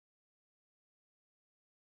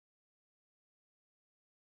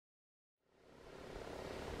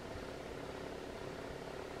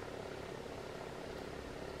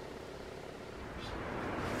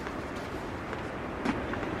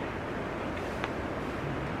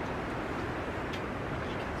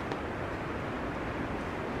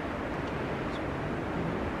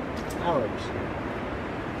Alex.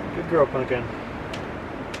 Good girl, Pumpkin.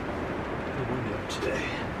 Good window today.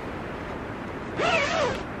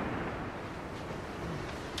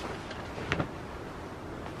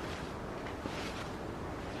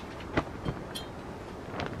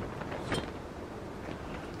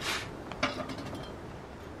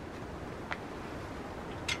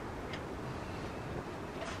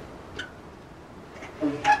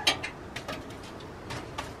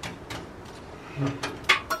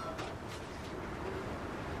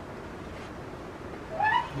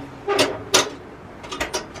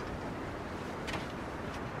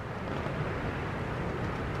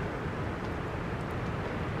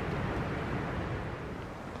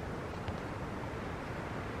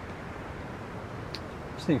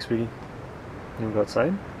 What do you think, sweetie? You wanna go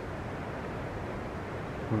outside?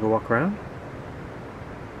 Wanna go walk around?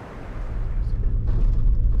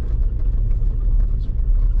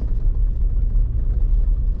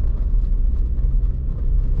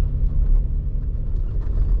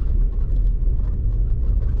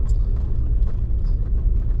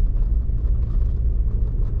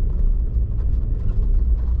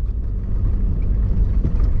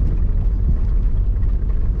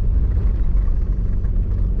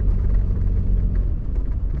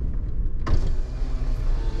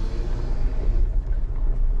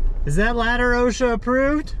 Is that ladder OSHA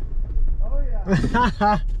approved? Oh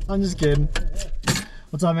yeah. I'm just kidding.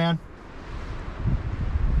 What's up, man?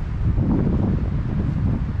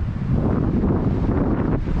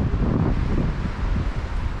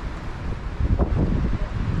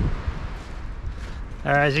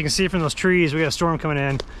 All right, as you can see from those trees, we got a storm coming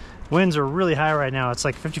in. Winds are really high right now. It's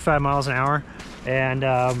like 55 miles an hour, and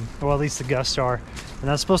well, at least the gusts are. And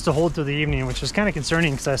that's supposed to hold through the evening, which is kind of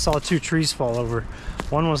concerning because I saw 2 trees fall over.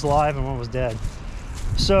 One was live and one was dead.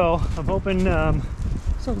 So I'm hoping,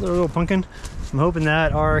 what's up, little pumpkin? I'm hoping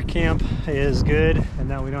that our camp is good and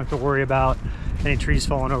that we don't have to worry about any trees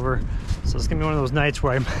falling over. So it's gonna be one of those nights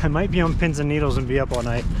where I might be on pins and needles and be up all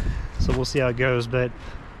night. So we'll see how it goes. But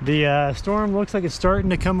the storm looks like it's starting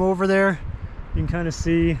to come over there. You can kind of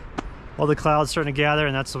see all the clouds starting to gather,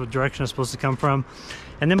 and that's the direction it's supposed to come from.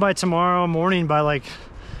 And then by tomorrow morning, by like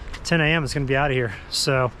 10 a.m., it's going to be out of here.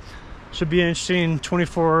 So should be an interesting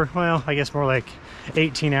 24, well, I guess more like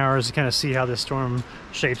 18 hours to kind of see how this storm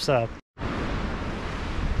shapes up.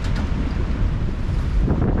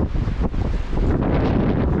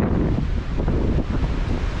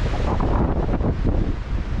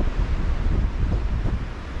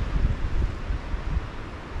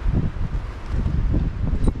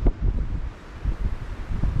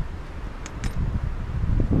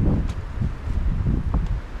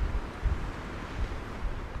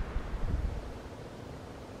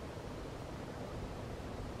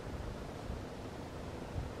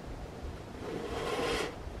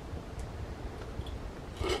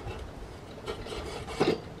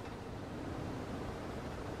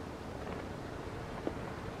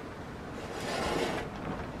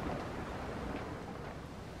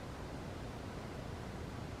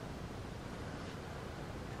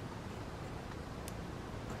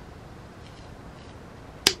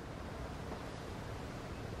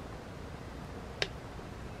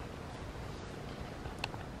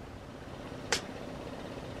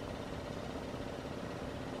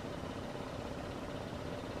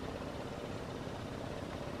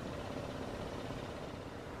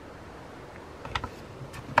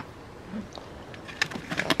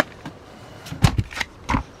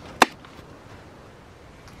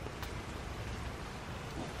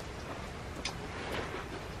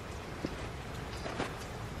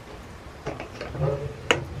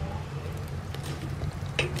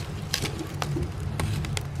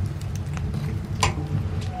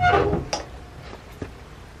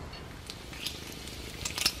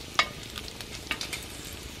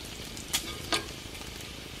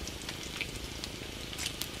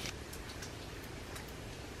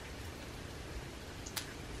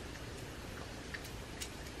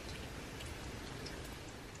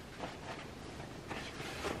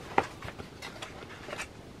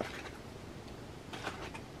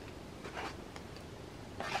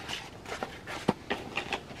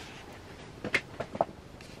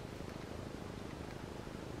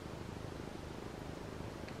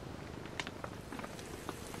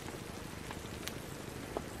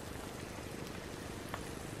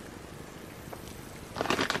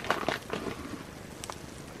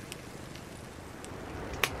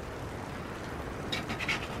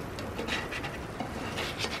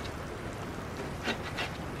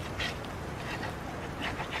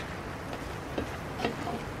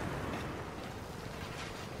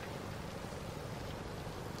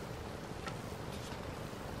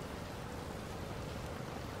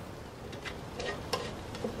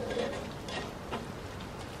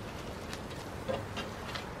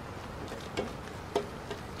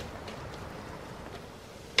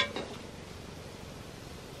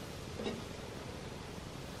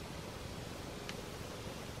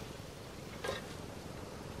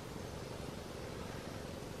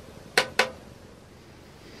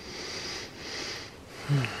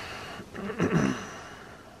 you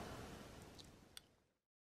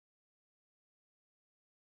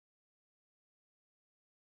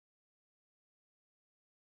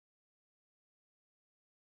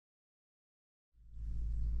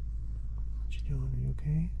doing? Are you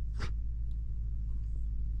okay?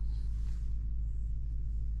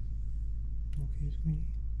 Okay, sweetie.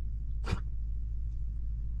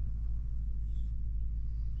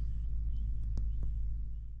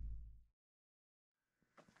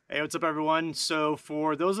 Hey, what's up everyone? So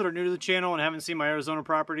for those that are new to the channel and haven't seen my Arizona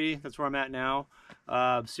property, that's where I'm at now.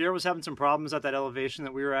 Sierra was having some problems at that elevation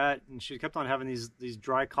that we were at, and she kept on having these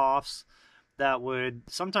dry coughs that would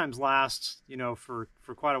sometimes last, you know, for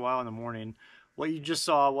quite a while in the morning. What you just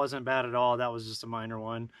saw wasn't bad at all. That was just a minor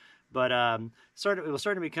one. But it was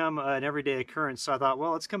starting to become an everyday occurrence. So I thought,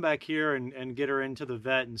 well, let's come back here and get her into the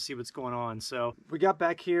vet and see what's going on. So we got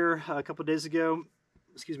back here a couple days ago,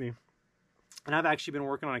 excuse me, and I've actually been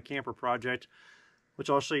working on a camper project,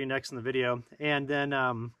 which I'll show you next in the video. And then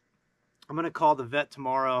I'm going to call the vet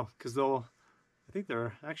tomorrow because I think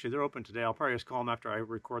they're open today. I'll probably just call them after I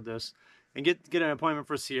record this and get an appointment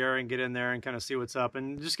for Sierra and get in there and kind of see what's up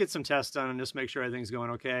and just get some tests done and just make sure everything's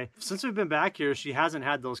going okay. Since we've been back here, she hasn't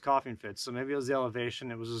had those coughing fits. So maybe it was the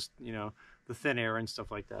elevation. It was just, you know, the thin air and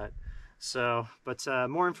stuff like that. So, but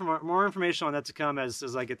more information on that to come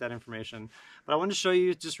as I get that information. But I wanted to show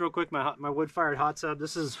you just real quick my wood-fired hot tub.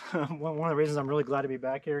 This is one of the reasons I'm really glad to be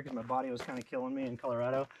back here because my body was kind of killing me in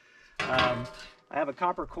Colorado. I have a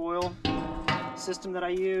copper coil system that I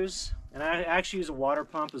use, and I actually use a water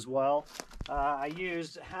pump as well. I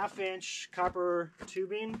used 1/2-inch copper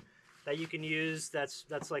tubing that you can use that's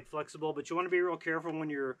like flexible, but you want to be real careful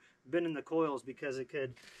when you're bending the coils because it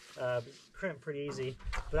could crimp pretty easy.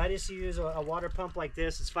 But I just use a water pump like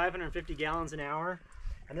this. It's 550 gallons an hour,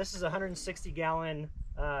 and this is a 160-gallon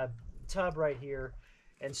tub right here.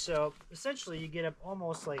 And so essentially you get up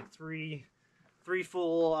almost like three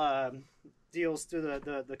full deals through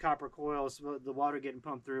the copper coils, the water getting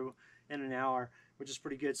pumped through in an hour, which is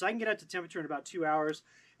pretty good. So I can get up to temperature in about 2 hours.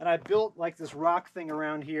 And I built like this rock thing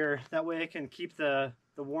around here. That way I can keep the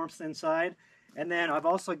warmth inside. And then I've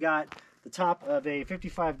also got the top of a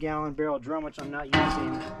 55-gallon barrel drum, which I'm not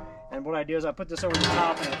using. And what I do is I put this over the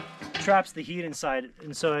top and it traps the heat inside.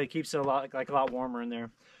 And so it keeps it a lot warmer in there.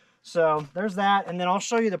 So there's that. And then I'll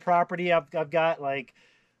show you the property. I've got like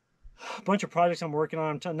a bunch of projects I'm working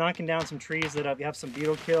on. I'm knocking down some trees that have some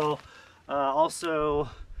beetle kill. Also,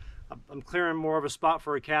 I'm clearing more of a spot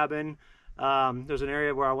for a cabin. There's an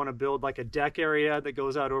area where I want to build like a deck area that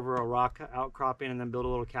goes out over a rock outcropping and then build a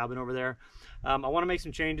little cabin over there. I want to make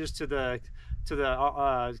some changes to the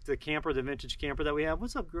camper, the vintage camper that we have.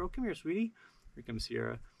 What's up, girl? Come here, sweetie. Here comes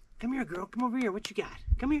Sierra. Come here, girl. Come over here. What you got?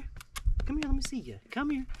 Come here. Come here. Let me see you.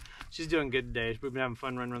 Come here. She's doing good today. We've been having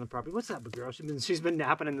fun running around the property. What's up, girl? She's been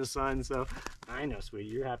napping in the sun. So I know, sweetie.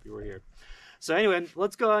 You're happy we're here. So anyway,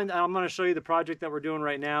 let's go and I'm going to show you the project that we're doing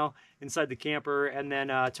right now inside the camper. And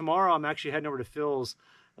then tomorrow I'm actually heading over to Phil's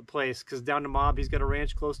place because down to Mob, he's got a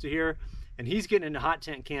ranch close to here. And he's getting into hot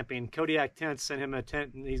tent camping. Kodiak Tents sent him a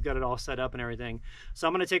tent and he's got it all set up and everything. So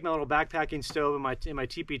I'm going to take my little backpacking stove in my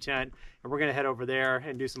teepee tent and we're going to head over there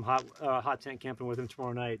and do some hot tent camping with him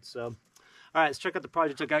tomorrow night. So, all right, let's check out the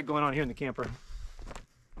project I got going on here in the camper.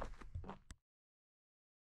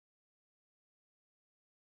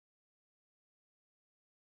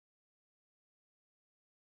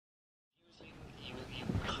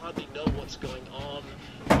 Hardly know what's going on,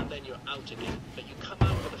 and then you're out again. But you come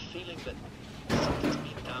out with a feeling that something's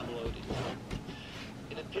been downloaded.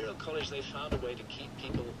 In Imperial College, they found a way to keep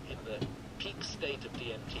people in the peak state of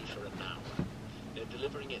DMT for an hour. They're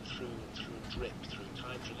delivering it through drip, through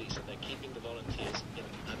timed release, and they're keeping the volunteers in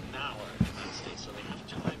an hour in that state, so they have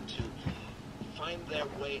time to find their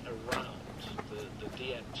way around the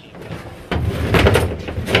DMT.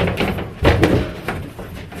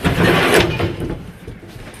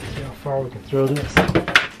 See how far we can throw this.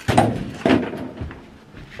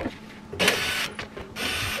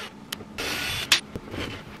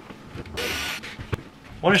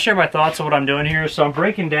 I want to share my thoughts on what I'm doing here. So I'm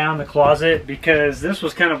breaking down the closet because this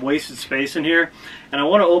was kind of wasted space in here. And I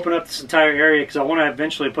want to open up this entire area because I want to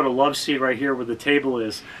eventually put a love seat right here where the table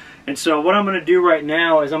is. And so what I'm going to do right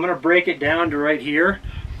now is I'm going to break it down to right here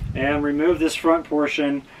and remove this front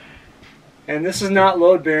portion. And this is not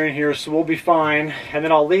load bearing here, so we'll be fine. And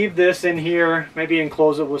then I'll leave this in here, maybe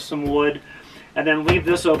enclose it with some wood. And then leave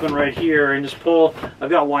this open right here and just pull.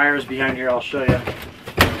 I've got wires behind here, I'll show you.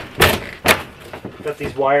 Got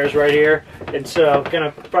these wires right here, and so I'm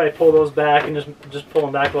gonna probably pull those back and just pull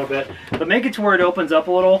them back a little bit, but make it to where it opens up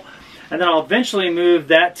a little. And then I'll eventually move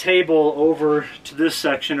that table over to this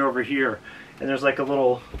section over here. And there's like a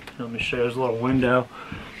little, let me show you, there's a little window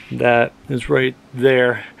that is right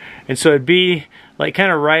there. And so it'd be like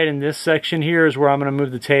kind of right in this section here is where I'm going to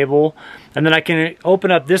move the table. And then I can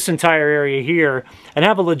open up this entire area here and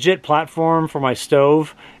have a legit platform for my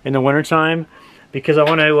stove in the wintertime, because I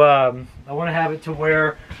want to have it to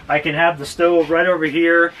where I can have the stove right over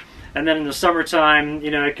here. And then in the summertime,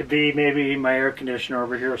 you know, it could be maybe my air conditioner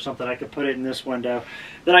over here or something. I could put it in this window.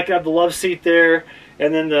 Then I could have the love seat there,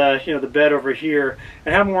 and then the, you know, the bed over here,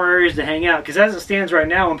 and have more areas to hang out. Because as it stands right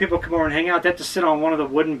now, when people come over and hang out, they have to sit on one of the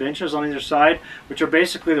wooden benches on either side, which are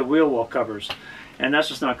basically the wheel well covers, and that's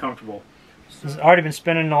just not comfortable. I've already been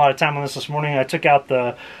spending a lot of time on this morning. I took out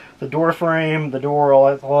the door frame, the door,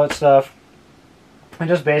 all that stuff. I'm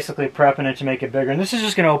just basically prepping it to make it bigger. And this is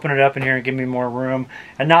just going to open it up in here and give me more room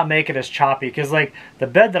and not make it as choppy. Because like the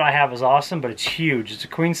bed that I have is awesome, but it's huge. It's a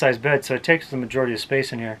queen size bed, so it takes the majority of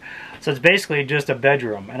space in here. So it's basically just a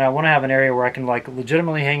bedroom. And I want to have an area where I can like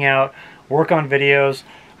legitimately hang out, work on videos.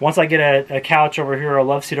 Once I get a couch over here, or a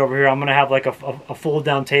love seat over here, I'm going to have like a fold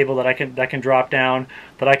down table that I can drop down,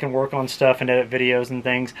 that I can work on stuff and edit videos and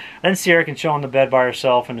things. Then Sierra can chill on the bed by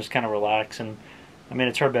herself and just kind of relax. And I mean,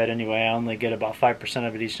 it's her bed anyway. I only get about 5%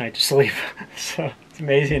 of it each night to sleep. So it's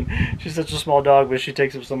amazing. She's such a small dog, but she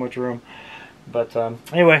takes up so much room. But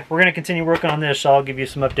anyway, we're going to continue working on this. So I'll give you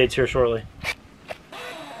some updates here shortly.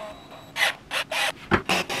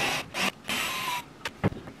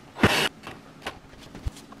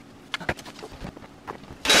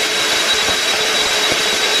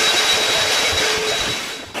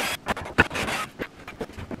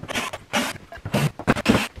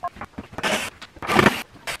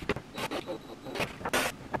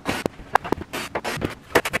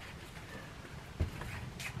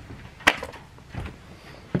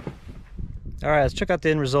 All right, let's check out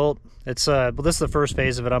the end result. It's well, this is the first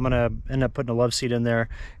phase of it. I'm gonna end up putting a love seat in there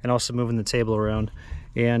and also moving the table around.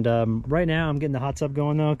 And right now I'm getting the hot tub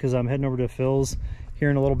going though, because I'm heading over to Phil's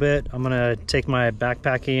here in a little bit. I'm gonna take my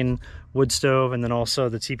backpacking wood stove and then also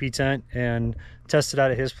the teepee tent and test it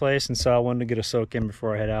out at his place. And so I wanted to get a soak in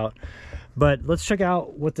before I head out. But let's check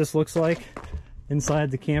out what this looks like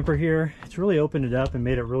inside the camper here. It's really opened it up and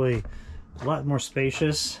made it really a lot more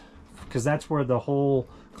spacious, because that's where the whole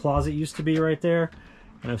closet used to be right there.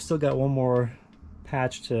 And I've still got one more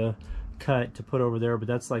patch to cut to put over there, but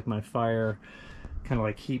that's like my fire kind of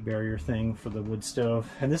like heat barrier thing for the wood stove.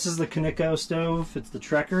 And this is the Kaneko stove. It's the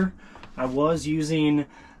Trekker. I was using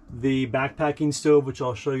the backpacking stove, which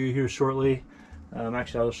I'll show you here shortly.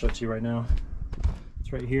 Actually, I'll show it to you right now.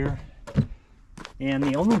 It's right here. And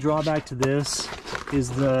the only drawback to this is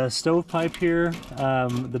the stovepipe here,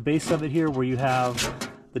 the base of it here where you have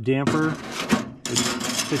the damper. It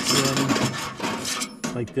fits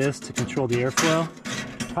in like this to control the airflow.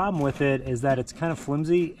 The problem with it is that it's kind of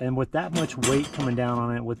flimsy, and with that much weight coming down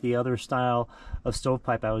on it with the other style of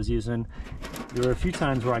stovepipe I was using, there were a few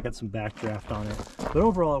times where I got some backdraft on it. But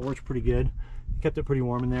overall it works pretty good. Kept it pretty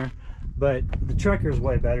warm in there. But the Trekker is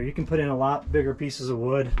way better. You can put in a lot bigger pieces of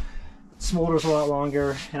wood. It smolders a lot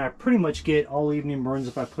longer, and I pretty much get all evening burns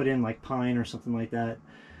if I put in like pine or something like that.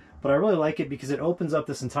 But I really like it because it opens up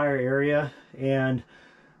this entire area, and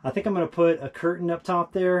I think I'm going to put a curtain up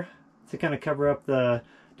top there to kind of cover up the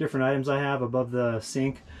different items I have above the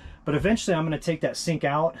sink. But eventually I'm going to take that sink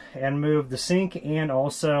out and move the sink and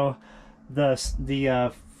also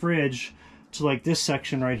the fridge to like this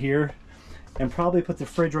section right here, and probably put the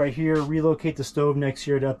fridge right here, relocate the stove next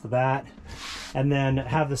year to up to that, and then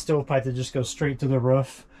have the stovepipe that just goes straight to the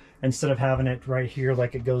roof instead of having it right here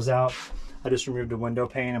like it goes out. I just removed a window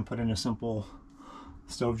pane and put in a simple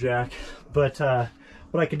stove jack. But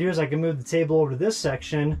what I could do is I can move the table over to this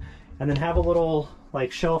section and then have a little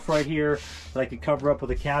like shelf right here that I could cover up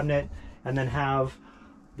with a cabinet, and then have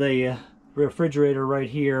the refrigerator right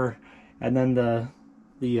here, and then the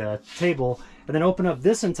table, and then open up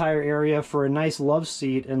this entire area for a nice love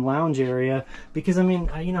seat and lounge area. Because I mean,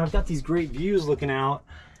 you know, I've got these great views looking out,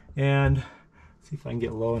 and let's see if I can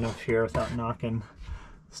get low enough here without knocking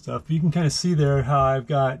stuff. You can kind of see there how I've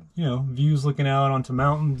got, you know, views looking out onto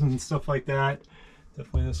mountains and stuff like that.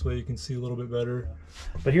 Definitely this way you can see a little bit better.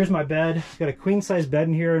 But here's my bed. I've got a queen size bed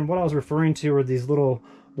in here, and what I was referring to are these little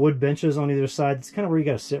wood benches on either side. It's kind of where you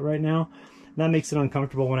got to sit right now. And that makes it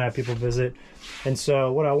uncomfortable when I have people visit. And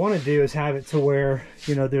so what I want to do is have it to where,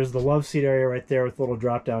 you know, there's the love seat area right there with a little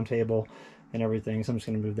drop down table and everything. So I'm just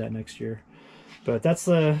going to move that next year. But that's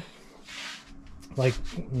the, like,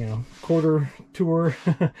 you know, quarter tour.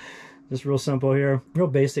 Just real simple here. Real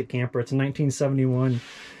basic camper. It's a 1971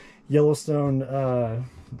 Yellowstone,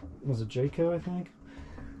 was it Jayco, I think?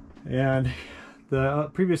 And the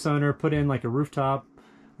previous owner put in like a rooftop,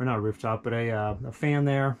 or not a rooftop, but a fan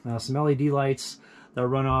there, some LED lights that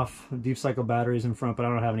run off deep cycle batteries in front, but I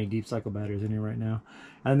don't have any deep cycle batteries in here right now.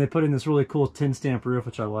 And they put in this really cool tin stamp roof,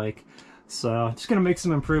 which I like. So just gonna make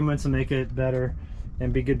some improvements and make it better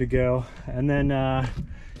and be good to go. And then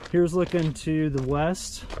here's looking to the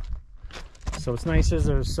west. So what's nice is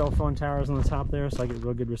there's cell phone towers on the top there, so I get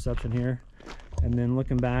real good reception here. And then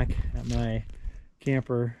looking back at my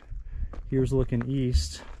camper, here's looking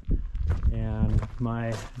east, and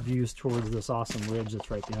my views towards this awesome ridge that's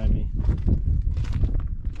right behind me.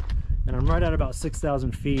 And I'm right at about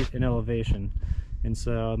 6,000 feet in elevation. And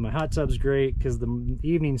so my hot tub's great because the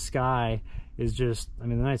evening sky is just, I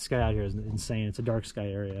mean, the night sky out here is insane. It's a dark sky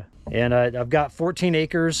area. And I've got 14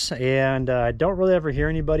 acres, and I don't really ever hear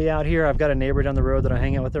anybody out here. I've got a neighbor down the road that I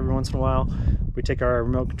hang out with every once in a while. We take our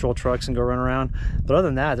remote control trucks and go run around. But other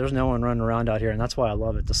than that, there's no one running around out here, and that's why I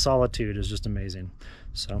love it. The solitude is just amazing.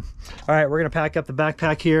 So, all right, we're gonna pack up the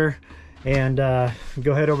backpack here and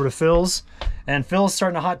go head over to Phil's. And Phil's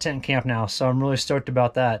starting a hot tent camp now, so I'm really stoked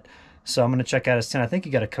about that. So I'm gonna check out his tent. I think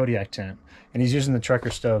he got a Kodiak tent, and he's using the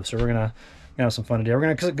Trekker stove. So we're gonna have some fun today.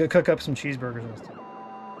 We're gonna cook up some cheeseburgers in this tent.